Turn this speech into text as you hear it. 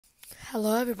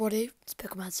Hello everybody, it's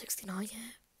Pickleman69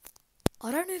 here.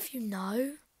 I don't know if you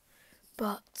know,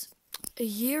 but a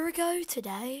year ago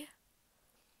today,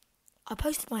 I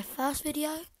posted my first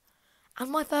video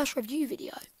and my first review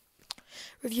video,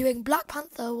 reviewing Black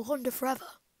Panther Wakanda Forever.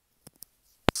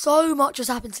 So much has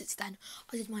happened since then.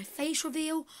 I did my face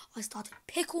reveal, I started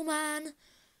Pickleman,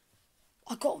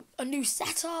 I got a new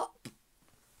setup,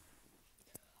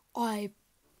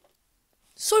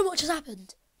 so much has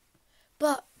happened.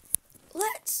 But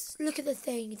let's look at the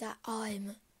thing that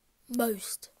I'm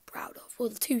most proud of. Well,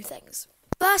 the two things.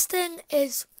 First thing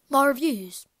is my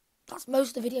reviews. That's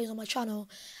most of the videos on my channel,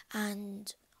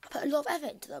 and I put a lot of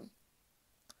effort into them.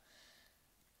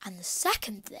 And the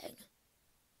second thing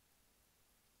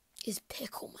is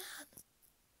Pickleman.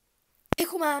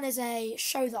 Pickleman is a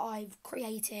show that I've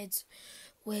created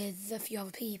with a few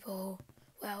other people.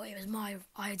 Well, it was my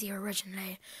idea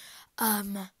originally.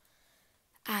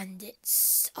 And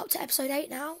it's up to episode 8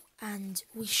 now, and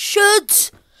we should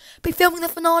be filming the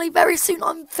finale very soon.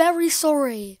 I'm very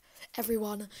sorry,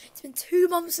 everyone. It's been 2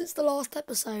 months since the last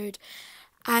episode,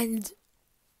 and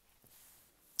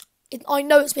I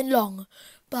know it's been long,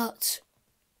 but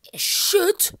it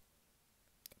should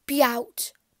be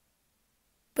out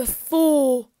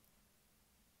before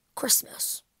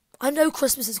Christmas. I know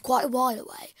Christmas is quite a while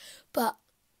away, but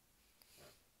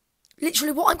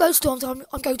literally what I'm going to do,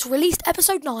 I'm going to release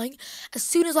episode 9 as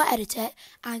soon as I edit it,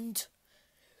 and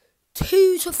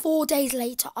 2 to 4 days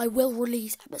later I will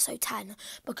release episode 10,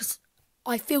 because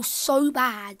I feel so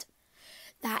bad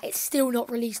that it's still not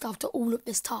released after all of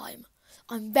this time.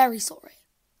 I'm very sorry.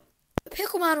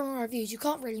 Pickleman and reviews, you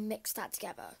can't really mix that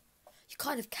together. You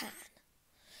kind of can.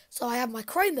 So I have my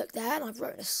Chromebook there, and I've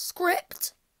written a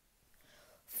script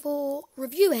for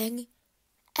reviewing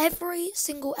every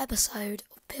single episode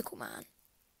of Pickleman.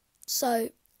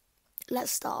 So,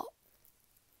 let's start.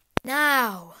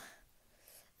 Now,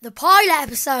 the pilot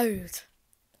episode.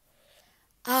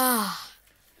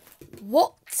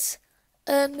 What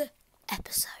an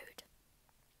episode.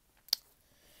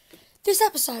 This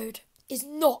episode is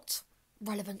not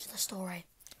relevant to the story.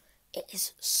 It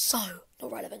is so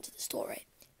not relevant to the story.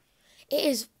 It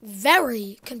is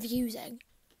very confusing.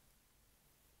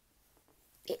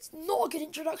 It's not a good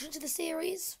introduction to the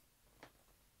series.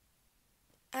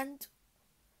 And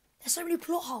there's so many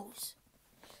plot holes.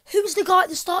 Who was the guy at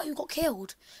the start who got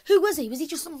killed? Who was he? Was he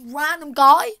just some random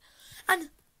guy?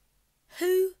 And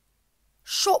who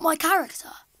shot my character?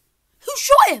 Who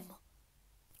shot him?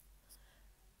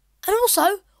 And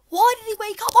also, why did he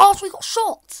wake up after he got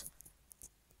shot?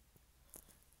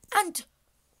 And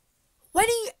when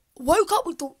he woke up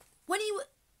when he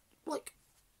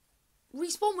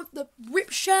respawned with the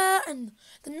ripped shirt and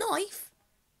the knife,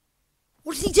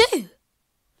 what did he do?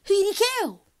 Who did he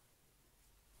kill?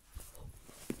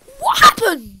 What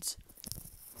happened?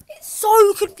 It's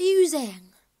so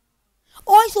confusing.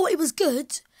 I thought it was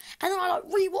good, and then I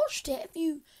rewatched it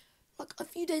a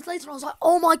few days later, and I was like,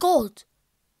 oh my god,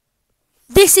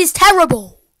 this is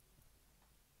terrible.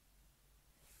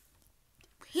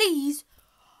 Please,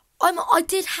 I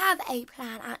did have a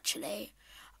plan actually,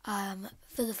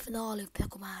 for the finale of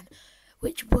Pickleman,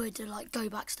 which would go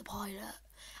back to the pilot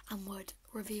and would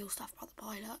reveal stuff about the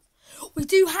pilot.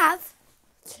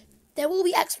 There will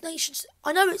be explanations.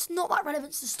 I know it's not that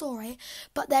relevant to the story,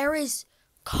 but there is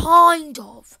kind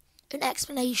of an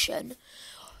explanation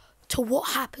to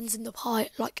what happens in the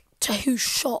pilot, to who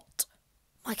shot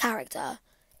my character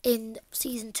in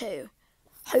season 2.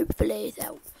 Hopefully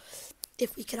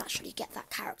if we can actually get that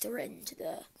character into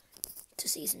to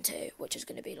season 2, which is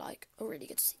going to be a really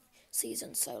good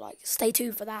season, so stay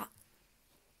tuned for that.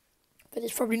 But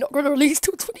it's probably not going to release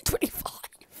till 2025.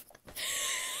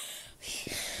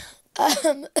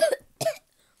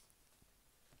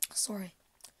 Sorry.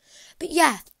 But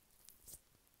yeah,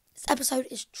 this episode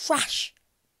is trash.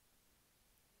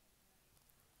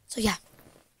 So yeah.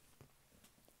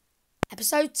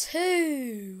 Episode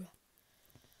 2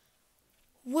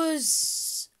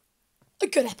 was a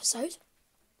good episode.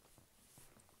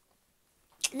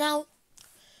 Now,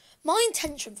 my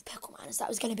intention for Pickleman is that it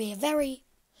was going to be a very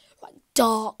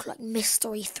dark,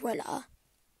 mystery thriller.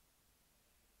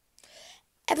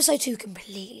 Episode 2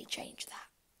 completely changed that.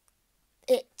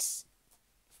 It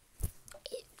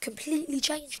completely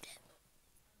changed it.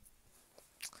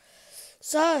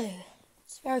 So,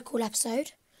 it's a very cool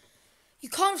episode. You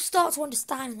kind of start to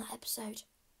understand in that episode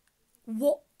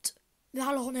what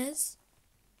Malon is.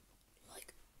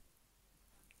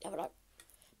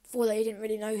 Before that, you didn't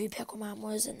really know who Pickleman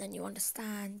was, and then you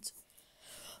understand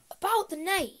about the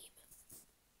name.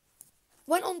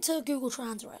 went on to Google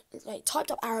Translate, like,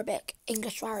 typed up Arabic,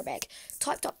 English to Arabic,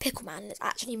 typed up Pickleman, and it's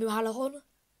actually Muhalahon.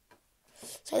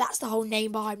 So that's the whole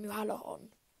name behind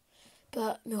Muhalahon.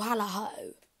 But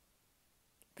Muhalaho,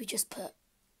 we just put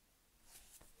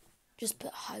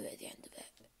ho at the end of it.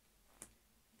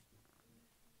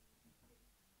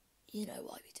 You know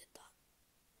why we did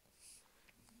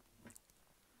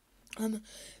that.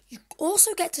 You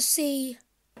also get to see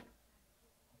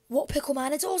what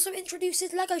Pickleman is. Also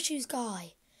introduces Lego Shoes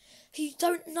Guy. You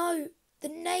don't know the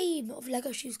name of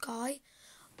Lego Shoes Guy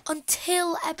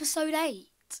until episode 8.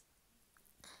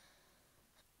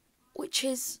 Which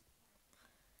is...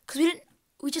 because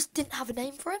we just didn't have a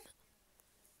name for him.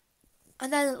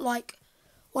 And then, like,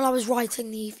 when I was writing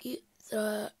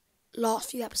the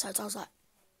last few episodes, I was like,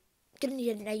 gonna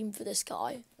need a name for this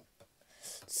guy.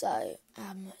 So,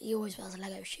 he always wears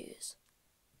Lego shoes.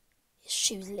 His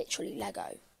shoes literally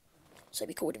Lego. So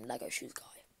we called him Lego Shoes Guy.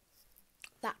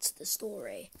 That's the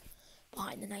story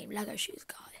behind the name Lego Shoes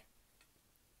Guy.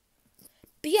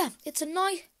 But yeah, it's a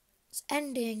nice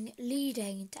ending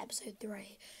leading to episode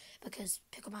 3. Because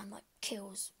Pickleman, like,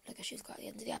 kills Lego Shoes Guy at the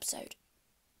end of the episode.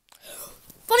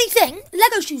 Funny thing,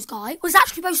 Lego Shoes Guy was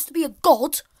actually supposed to be a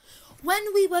god.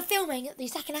 When we were filming the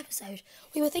second episode,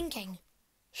 we were thinking,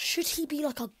 should he be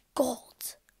like a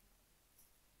god?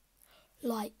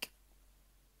 Like,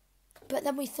 but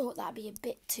then we thought that'd be a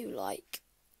bit too, like,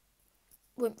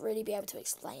 wouldn't really be able to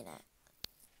explain it.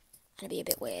 And it'd be a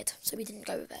bit weird, so we didn't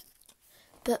go with it.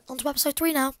 But on to episode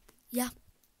 3 now. Yeah.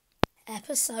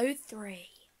 Episode 3.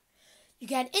 You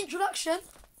get an introduction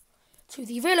to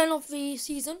the villain of the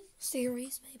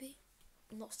series, maybe.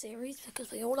 Not series,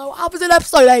 because we all know what happens in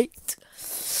episode 8.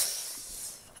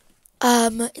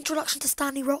 Introduction to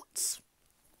Stanley Rotz,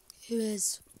 who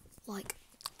is, like,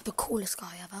 the coolest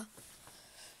guy ever.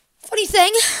 Funny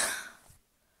thing,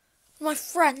 my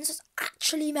friends has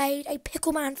actually made a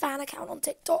Pickleman fan account on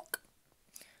TikTok.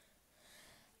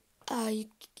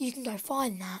 You can go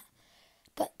find that.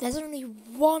 But there's only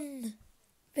one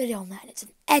video on there, and it's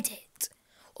an edit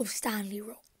of Stanley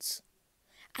Rotz.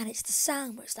 And it's the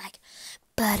sound where it's like,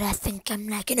 but I think I'm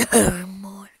liking her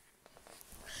more.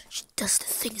 She does the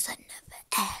things I never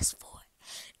asked for.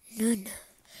 No.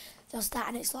 Does that,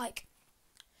 and it's like,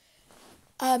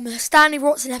 Stanley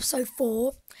Rotz in episode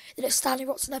 4. Then it's Stanley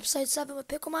Rotz in episode 7 with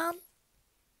Pickleman.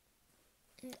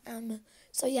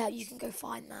 So yeah, you can go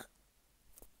find that.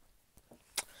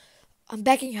 I'm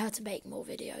begging her to make more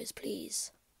videos,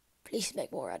 please. Please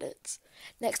make more edits.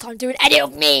 Next time, do an edit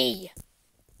of me.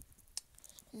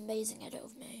 Amazing edit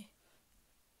of me.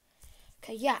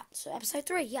 Okay, yeah. So episode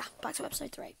 3. Yeah, back to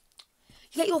episode 3.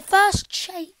 You get your first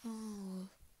chase. Oh.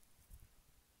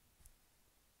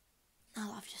 Now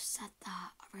that I've just said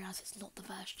that, I realise it's not the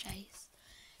first chase.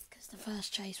 Because the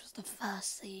first chase was the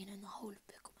first scene in the whole of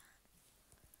Pickleman.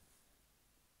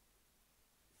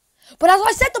 But as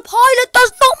I said, the pilot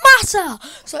does not matter.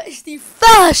 So it's the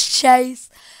first chase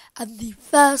and the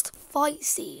first fight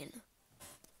scene.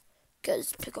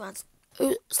 Because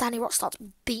Stanley Rotz starts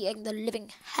beating the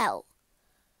living hell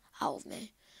out of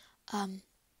me.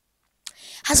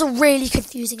 Has a really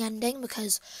confusing ending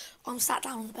because I'm sat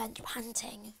down on the bench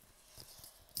panting.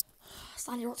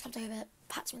 Stanley Rotz comes over,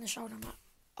 pats me on the shoulder, and I'm like,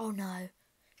 oh no.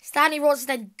 Stanley Rotz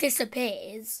then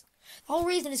disappears. The whole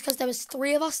reason is because there was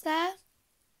 3 of us there.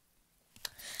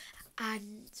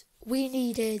 And we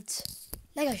needed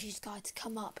Lego Shoes Guy to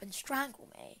come up and strangle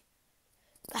me.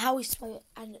 But how we spoke,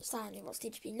 and Stanley Rotz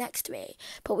needed to be next to me,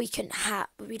 but we didn't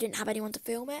have anyone to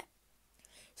film it.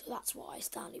 So that's why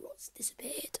Stanley Rotz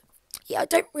disappeared. Yeah, I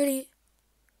don't really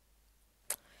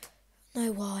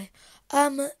know why.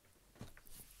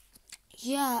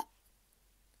 Yeah.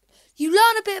 You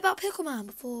learn a bit about Pickleman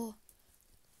before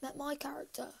I met my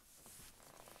character.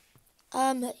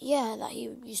 Yeah, that he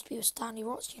used to be with Stanley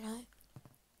Rotz, you know.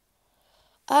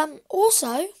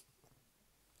 Also,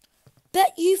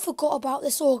 bet you forgot about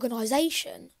this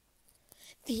organisation.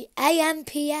 The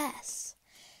AMPS.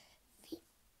 The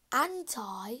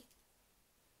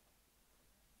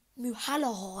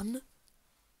Anti-Muhalahon.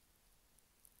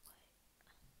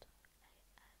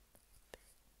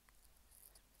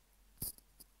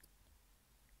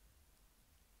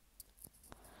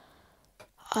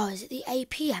 Oh, is it the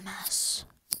APMS?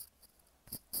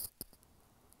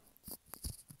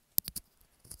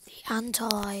 The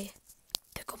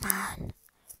Anti-Pickleman.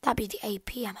 That'd be the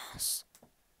APMS.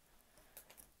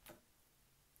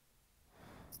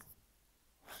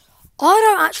 I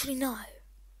don't actually know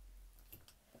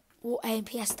what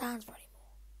AMPS stands for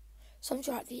anymore.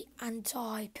 Something like the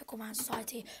Anti-Pickleman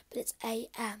Society, but it's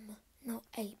AM, not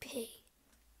AP.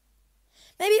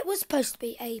 Maybe it was supposed to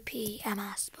be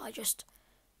APMS, but I just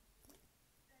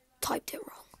typed it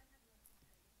wrong.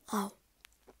 Oh.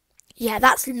 Yeah,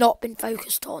 that's not been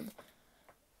focused on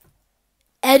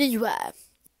anywhere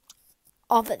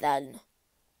other than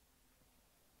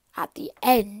at the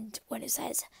end when it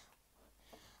says,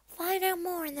 find out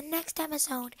more in the next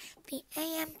episode, the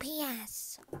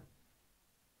AMPS.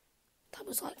 That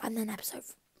was like, and then episode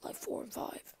like 4 and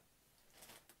 5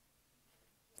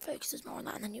 focuses more on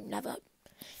that, and then you never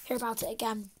hear about it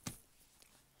again.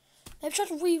 Maybe I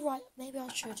should rewrite,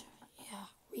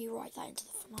 rewrite that into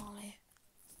the finale.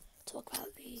 Talk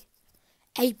about the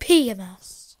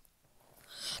APMS.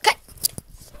 Okay,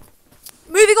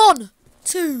 moving on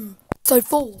to episode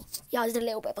 4. Yeah, I did a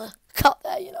little bit of a cut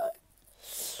there, you know.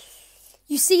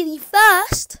 You see the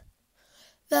first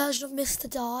version of Mr.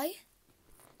 Die.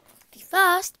 The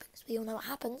first, because we all know what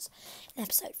happens in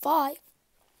episode 5.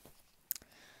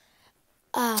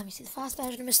 You see the first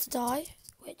version of Mr. Die,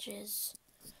 which is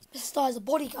Mr. Die is a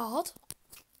bodyguard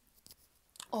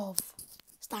of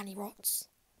Stanley Rotz,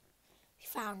 the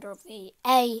founder of the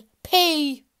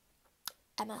APMS.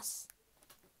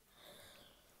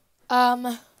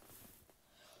 And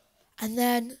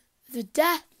then the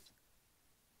death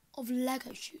of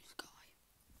Lego Shoes Guy.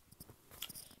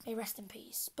 May rest in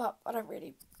peace, but I don't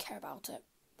really care about it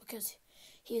because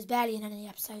he was barely in any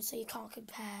episode, so you can't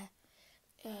compare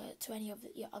to any of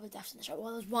the other deaths in the show.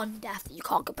 Well, there's one death that you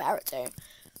can't compare it to.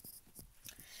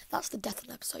 That's the death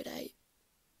in episode 8.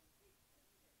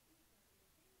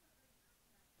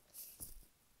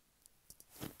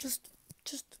 Just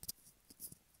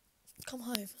come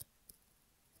home,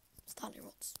 Stanley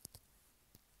Rotz.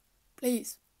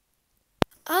 Please.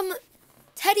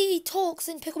 Teddy talks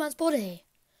in Pickleman's body.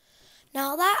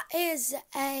 Now that is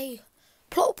a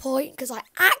plot point because I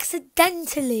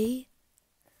accidentally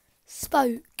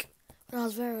spoke when I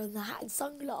was wearing the hat and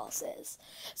sunglasses,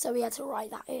 so we had to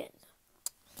write that in.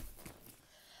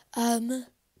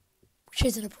 Which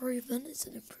is an improvement. It's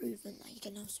an improvement that you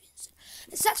can also see.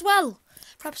 It sets well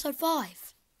for episode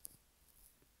 5.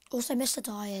 Also, Mr.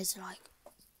 Die is like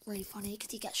really funny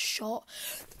because he gets shot.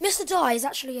 Mr. Die is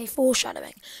actually a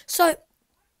foreshadowing. So,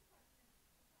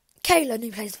 Kaylin,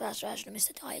 who plays the first version of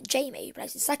Mr. Die, and Jamie, who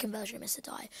plays the second version of Mr.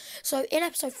 Die. So, in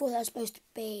episode 4, there was supposed to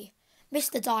be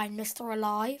Mr. Die and Mr.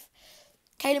 Alive.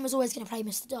 Kaylin was always going to play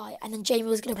Mr. Die, and then Jamie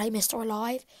was going to play Mr.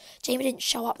 Alive. Jamie didn't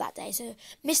show up that day, so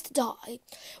Mr. Die,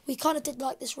 we kind of did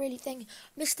like this really thing.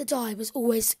 Mr. Die was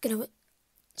always going to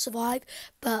survive,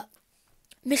 but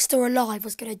Mr. Alive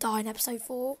was going to die in episode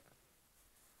 4.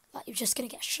 Like, he was just going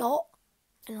to get shot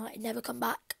and like never come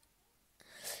back.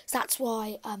 So that's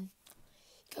why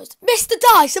he goes, Mr.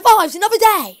 Die survives another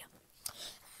day.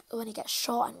 When he gets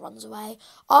shot and runs away.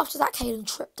 After that, Kaylin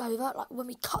tripped over. Like, when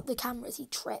we cut the cameras, he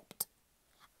tripped.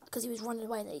 Because he was running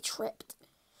away and then he tripped.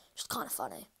 Which is kind of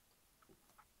funny.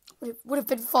 Would have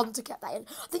been fun to get that in.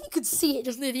 I think you could see it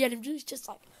just near the end. He just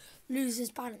like, loses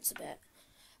his balance a bit.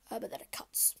 But then it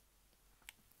cuts.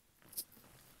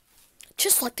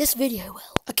 Just like this video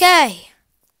will. Okay.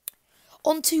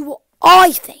 On to what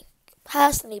I think,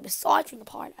 personally, besides from the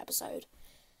pilot episode,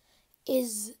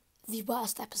 is the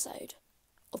worst episode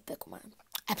of Pickleman.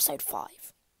 Episode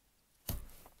 5.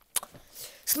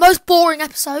 It's the most boring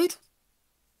episode.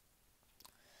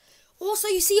 Also,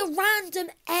 you see a random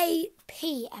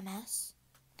APMS.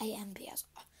 AMPS.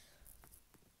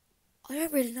 I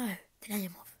don't really know the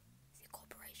name of the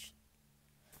corporation.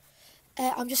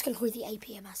 I'm just going to call it the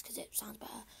APMS because it sounds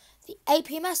better. The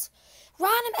APMS.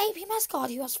 Random APMS guard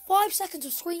who has 5 seconds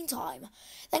of screen time.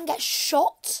 Then gets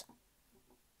shot.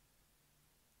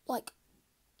 Like,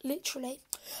 literally.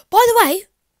 By the way,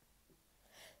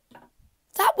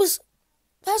 that was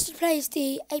the person who plays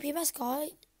the APMS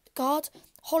guard,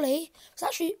 Holly, was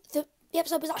actually the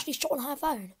episode was actually shot on her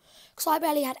phone because I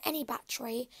barely had any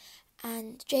battery,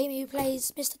 and Jamie, who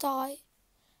plays Mr. Die,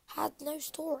 had no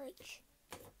storage.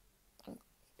 And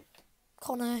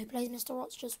Connor, who plays Mr.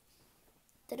 Rotz, just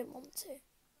didn't want to.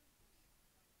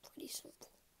 Pretty simple.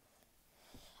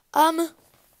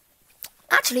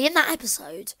 Actually, in that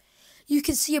episode, you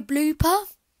can see a blooper.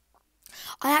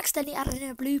 I accidentally added in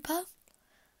a blooper,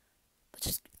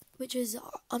 which is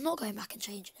I'm not going back and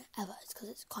changing it ever. It's because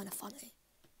it's kind of funny.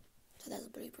 So there's a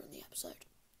blooper in the episode.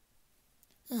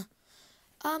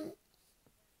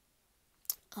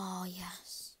 Oh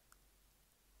yes,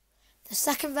 the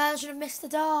second version of Mr.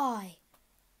 Die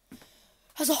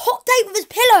has a hot date with his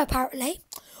pillow apparently,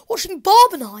 watching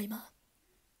Barbenheimer.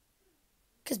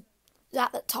 Because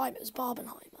at that time it was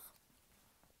Barbenheimer.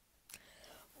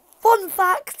 Fun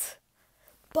fact: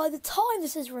 by the time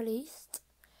this is released,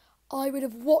 I would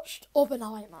have watched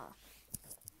Oppenheimer.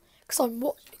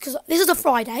 Because this is a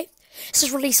Friday. This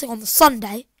is releasing on the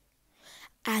Sunday.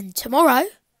 And tomorrow,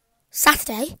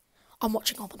 Saturday, I'm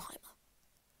watching Oppenheimer.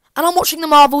 And I'm watching the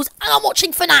Marvels. And I'm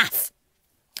watching FNAF.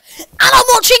 And I'm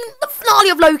watching the finale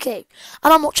of Loki.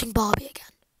 And I'm watching Barbie again.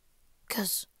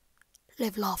 Because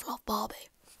live, laugh, love Barbie.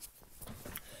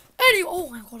 Anyway, oh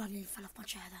my god, I nearly fell off my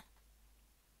chair then.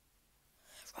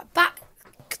 Right, back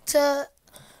to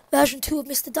version 2 of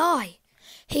Mr. Die.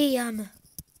 He,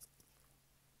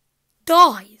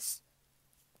 dies.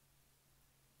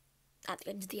 At the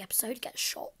end of the episode, gets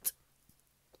shot.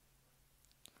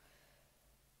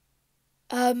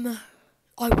 I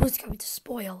was going to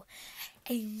spoil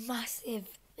a massive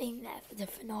thing there for the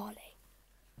finale.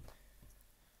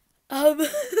 Oh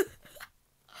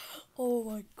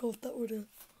my god, that would have...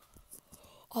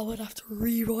 I would have to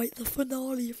rewrite the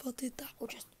finale if I did that. Or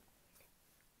just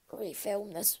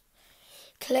refilm this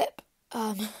clip.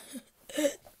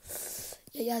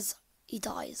 Yes, he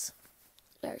dies.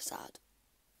 Very sad.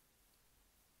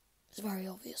 It's very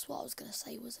obvious what I was going to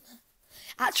say, wasn't it?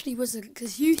 Actually wasn't,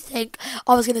 because you think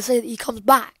I was going to say that he comes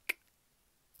back.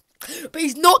 But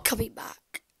he's not coming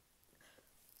back.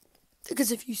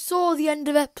 Because if you saw the end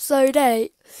of episode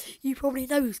 8, you probably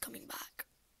know who's coming back.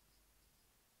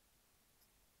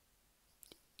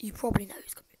 You probably know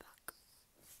who's coming back.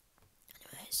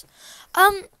 Anyways.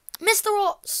 Mr.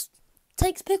 Otts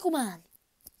takes Pickleman.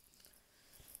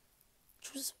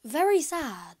 Which was very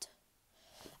sad.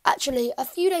 Actually, a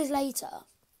few days later,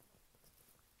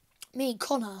 me and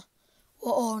Connor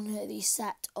were on the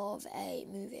set of a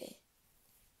movie.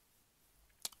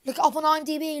 Look it up on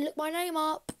IMDb, look my name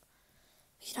up.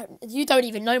 You don't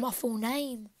even know my full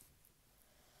name.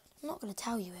 I'm not going to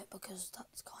tell you it because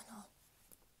that's kind of...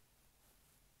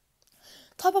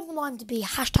 Type up on IMDb,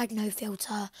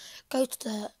 #NoFilter, go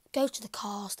to the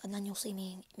cast, and then you'll see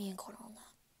me and Connor on there.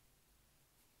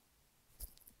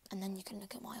 And then you can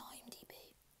look at my IMDb.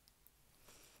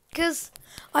 Because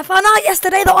I found out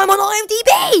yesterday that I'm on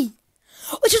IMDb!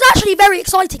 Which is actually very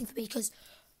exciting for me, because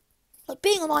like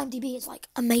being on IMDb is like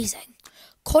amazing.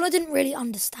 Connor didn't really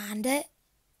understand it.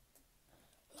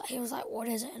 Like, he was like, what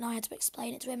is it? And I had to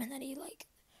explain it to him, and then he like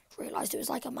realised it was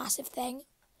like a massive thing.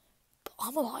 But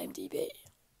I'm on IMDb.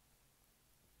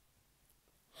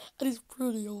 And it's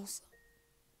pretty awesome.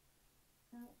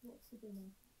 What's for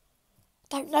dinner?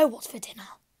 Don't know what's for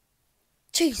dinner.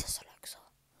 Jesus, Alexa.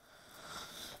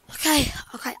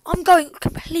 Okay, I'm going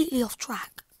completely off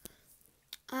track.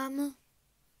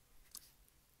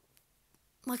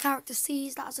 My character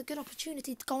sees that as a good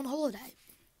opportunity to go on holiday.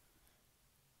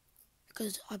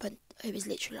 Because it was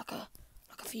literally like a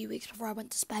few weeks before I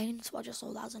went to Spain, so I just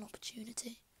saw that as an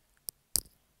opportunity.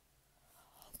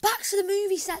 Back to the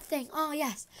movie set thing. Oh,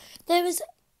 yes. When we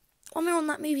were on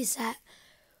that movie set,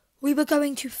 we were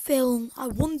going to film, I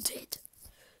wanted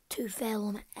to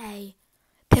film a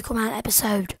Pickleman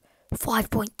episode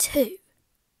 5.2.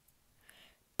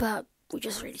 But we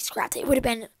just really scrapped it. It would have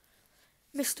been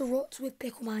Mr. Rotts with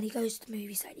Pickleman. He goes to the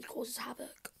movie set and he causes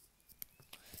havoc.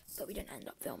 But we didn't end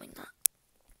up filming that.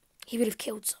 He would have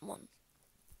killed someone.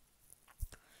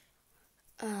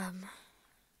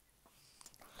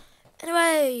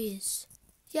 Anyways,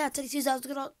 yeah, Teddy sees that was a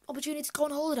good opportunity to go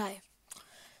on holiday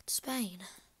to Spain,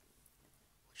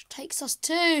 which takes us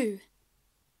to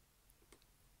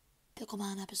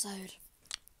Pickleman episode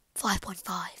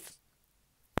 5.5.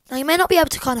 Now, you may not be able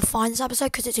to kind of find this episode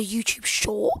because it's a YouTube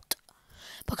short.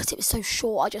 Because it was so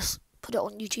short, I just put it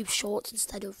on YouTube Shorts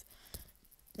instead of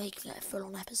making it a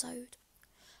full-on episode.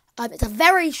 It's a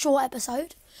very short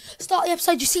episode. Start the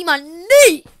episode, you see my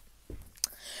knee!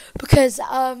 Because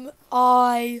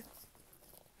the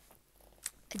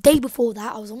day before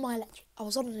that, I was on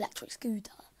an electric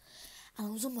scooter, and I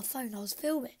was on my phone. I was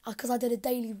filming because I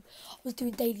was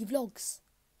doing daily vlogs.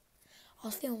 I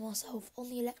was filming myself on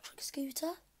the electric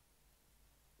scooter,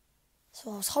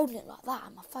 so I was holding it like that,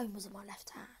 and my phone was in my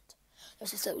left hand. There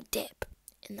was this little dip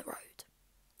in the road,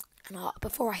 and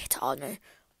before I hit it, I knew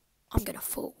I'm gonna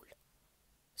fall.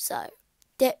 So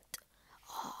dipped.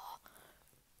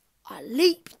 I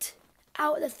leaped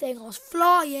out of the thing, I was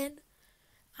flying,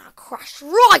 and I crashed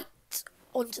right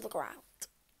onto the ground.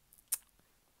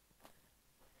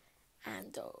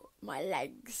 And my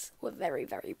legs were very,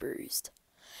 very bruised.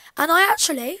 And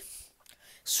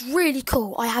it's really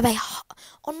cool, I have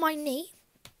on my knee,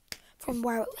 from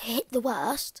where it hit the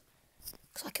worst,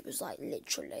 because it was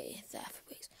literally there for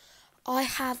weeks, I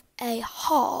have a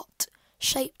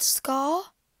heart-shaped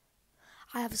scar.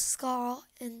 I have a scar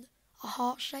in a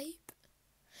heart shape,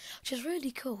 which is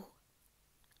really cool,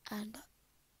 and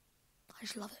I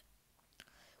just love it.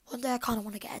 One day I kind of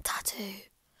want to get a tattoo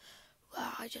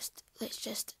where it's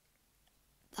just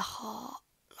the heart,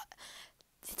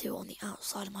 They do it on the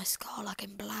outside of my skull, like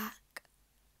in black.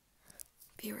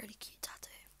 Be a really cute tattoo.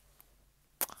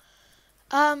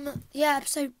 Yeah,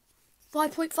 episode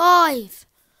 5.5.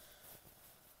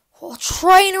 What a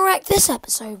train wreck this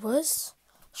episode was.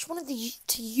 I just wanted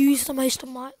to use the most of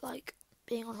my,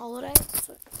 being on holiday.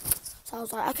 So I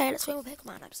was like, okay, let's film a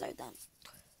Pokemon episode then.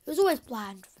 It was always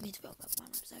planned for me to film a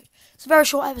Pokemon episode. It's a very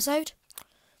short episode.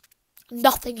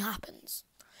 Nothing happens.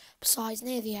 Besides,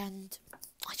 near the end,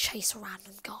 I chase a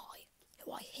random guy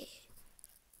who I hear.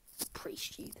 Pretty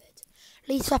stupid.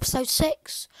 Leads to episode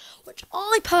 6, which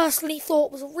I personally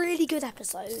thought was a really good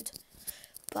episode.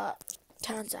 But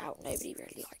turns out nobody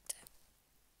really liked it.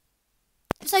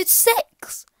 Episode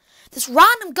 6. This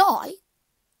random guy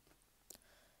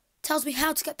tells me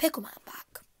how to get Pickleman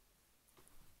back.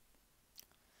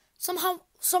 Somehow,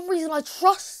 some reason I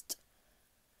trust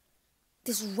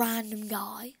this random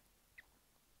guy.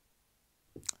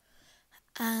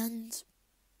 And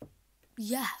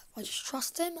yeah, I just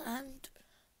trust him and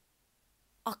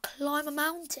I climb a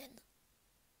mountain.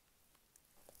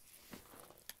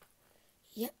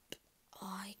 Yep,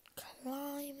 I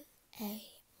climb a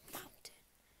mountain.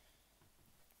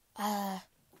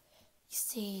 You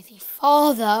see the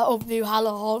father of New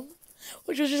Halahon,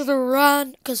 which was just a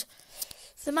run, because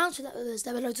the mountain that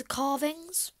there were loads of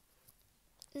carvings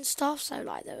and stuff. So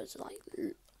there was like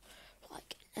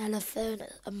an elephant,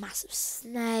 a massive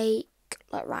snake,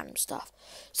 random stuff.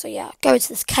 So yeah, go into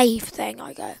this cave thing.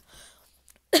 I go.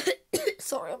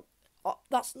 Sorry,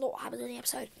 that's not what happened in the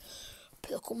episode.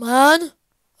 Pickleman,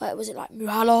 was it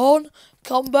Muhalahon?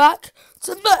 Come back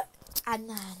to me, and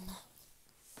then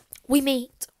we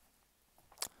meet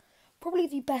probably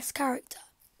the best character.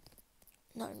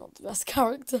 No, not the best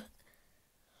character.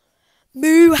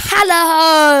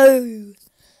 Muhalaho,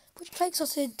 which takes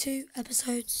us into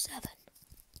episode 7.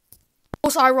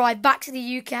 Also, I arrived back to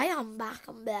the UK. I'm back.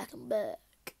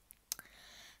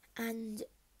 And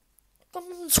I'm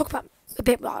going to talk about a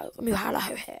bit about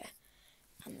Muhalaho here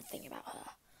and the thing about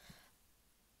her.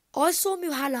 I saw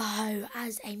Muhalaho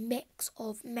as a mix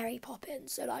of Mary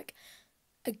Poppins, so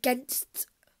against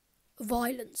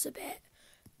violence a bit.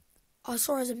 I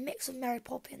saw her as a mix of Mary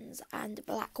Poppins and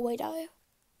Black Widow.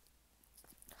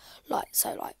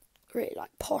 Really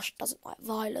posh, doesn't like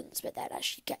violence, but then as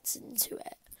she gets into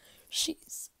it,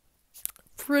 she's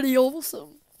pretty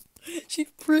awesome. She's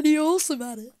pretty awesome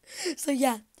at it. So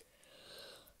yeah,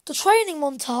 the training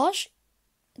montage.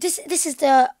 This is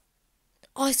the.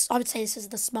 I would say this is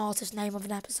the smartest name of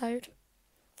an episode.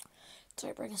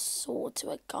 Don't bring a sword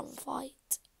to a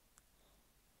gunfight.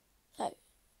 No,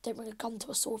 don't bring a gun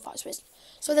to a sword fight.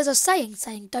 So there's a saying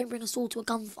don't bring a sword to a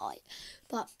gunfight.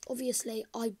 But obviously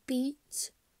I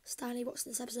beat Stanley Rocks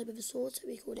in this episode with a sword, so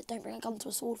we called it Don't Bring a Gun to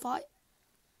a Sword Fight.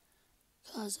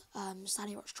 Because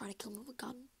Stanley Rock's trying to kill me with a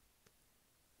gun.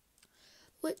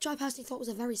 Which I personally thought was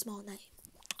a very smart name.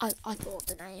 I thought of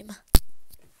the name.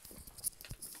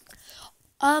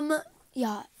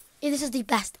 Yeah, this is the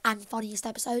best and funniest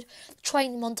episode. The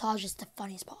training montage is the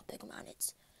funniest part of Pickleman.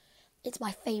 It's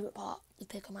my favourite part of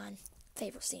Pickleman.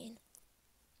 Favourite scene.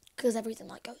 Because everything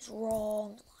goes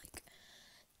wrong.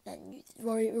 Then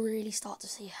you really start to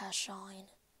see her shine.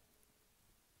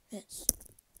 It's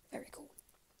very cool.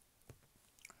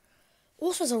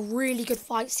 Also, it's a really good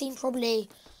fight scene. Probably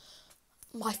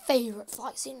my favourite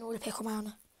fight scene in all of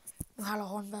Pickleman.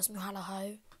 Muhalahon vs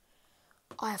Muhalaho.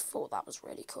 I thought that was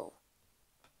really cool.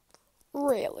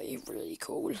 Really, really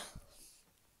cool.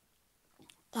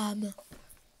 And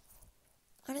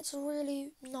it's a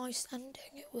really nice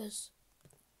ending. It was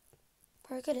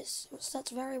very good. It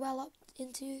sets very well up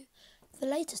into the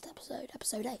latest episode,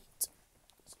 episode 8. So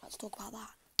let's talk about that.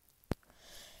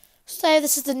 So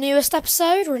this is the newest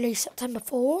episode, released September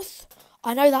 4th.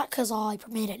 I know that because I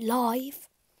premiered it live.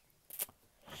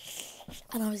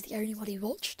 And I was the only one who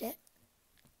watched it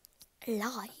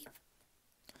live.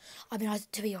 I mean,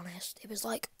 to be honest, it was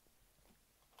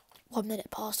 1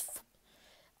 minute past.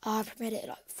 I premiered it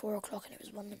at 4 o'clock and it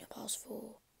was 1 minute past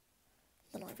 4.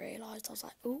 Then I realised, I was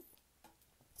like, ooh,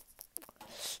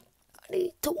 I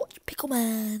need to watch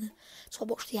Pickleman. So I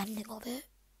watched the ending of it.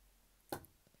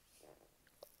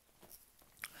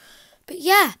 But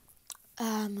yeah,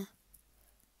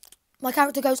 my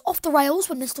character goes off the rails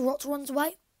when Mr. Rot runs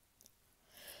away.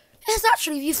 It's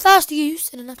actually the first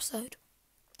use in an episode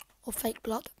of Fake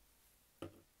Blood.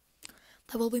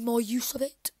 There will be more use of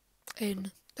it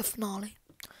in the finale.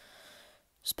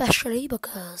 Especially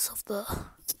because of the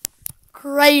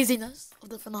craziness of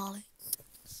the finale.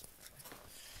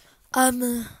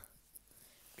 But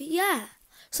yeah.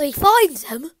 So he finds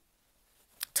him.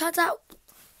 Turns out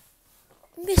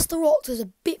Mr. Rot is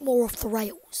a bit more off the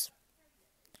rails.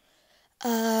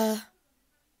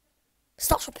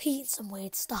 starts repeating some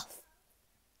weird stuff,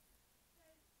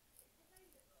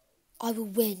 I will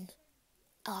win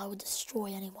and I will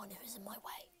destroy anyone who is in my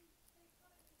way.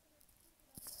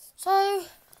 So,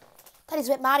 Teddy's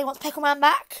a bit mad, he wants Pickleman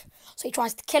back, so he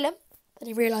tries to kill him, then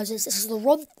he realises this is the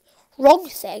wrong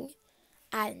thing,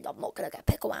 and I'm not going to get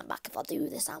Pickleman back if I do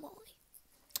this, am I?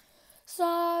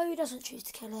 So, he doesn't choose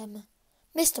to kill him.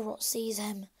 Mr. Rot sees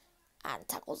him and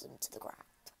tackles him to the ground.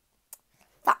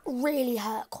 That really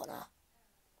hurt Connor.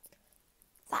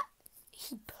 That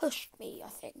he pushed me, I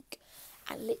think,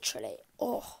 and literally,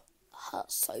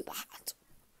 hurt so bad.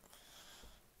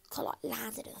 I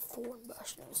landed in a thorn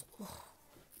bush and it was,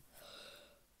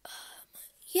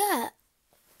 yeah.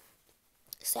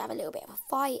 So I have a little bit of a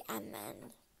fight and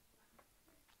then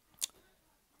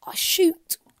I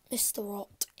shoot Mr.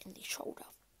 Rot in the shoulder.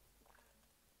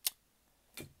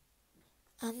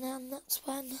 And then that's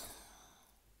when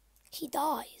he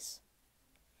dies.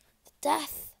 The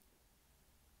death,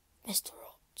 Mr.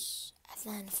 Rot. And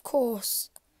then, of course,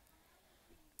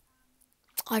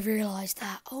 I realised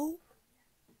that, I'm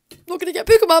not going to get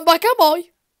Pickleman back, am I?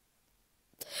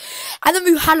 And then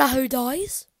Muhalaho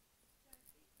dies.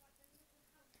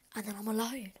 And then I'm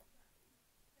alone.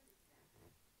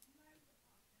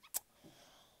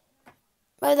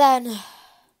 But then,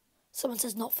 someone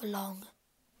says not for long.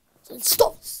 Someone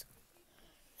stops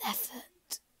their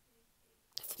foot.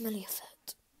 A familiar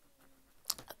foot.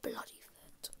 A bloody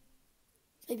foot.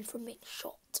 Maybe from being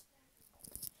shot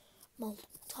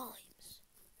multiple times.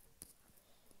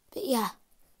 But yeah,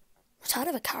 return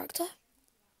of a character.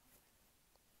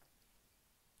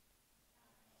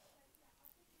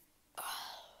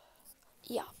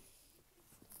 Yeah.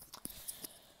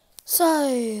 So,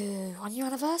 on your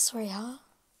anniversary, huh?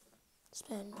 It's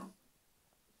been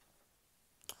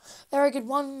very good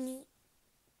 1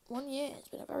 year. It's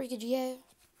been a very good year.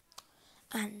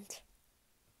 And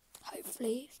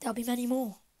hopefully there'll be many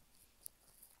more.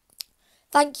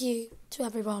 Thank you to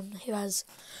everyone who has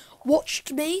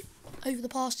watched me over the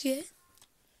past year.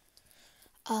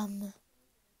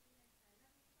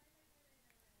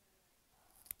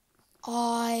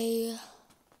 I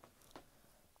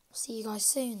see you guys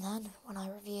soon then when I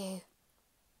review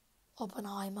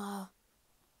Oppenheimer,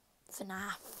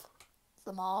 FNAF,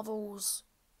 The Marvels,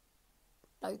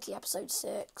 Loki episode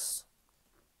 6.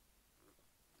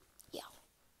 Yeah.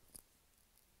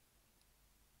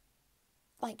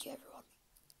 Thank you, everyone.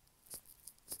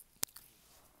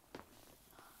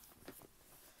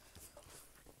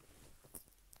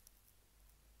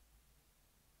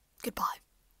 Goodbye.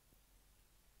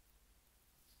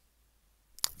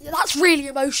 Yeah, that's really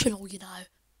emotional, you know.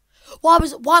 Why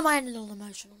am I ending on an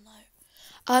emotional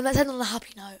note? Let's end on a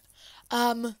happy note.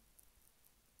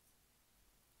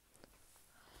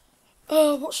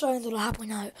 What should I end on a happy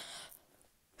note?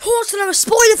 Who wants to know a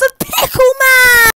spoiler for Pickleman?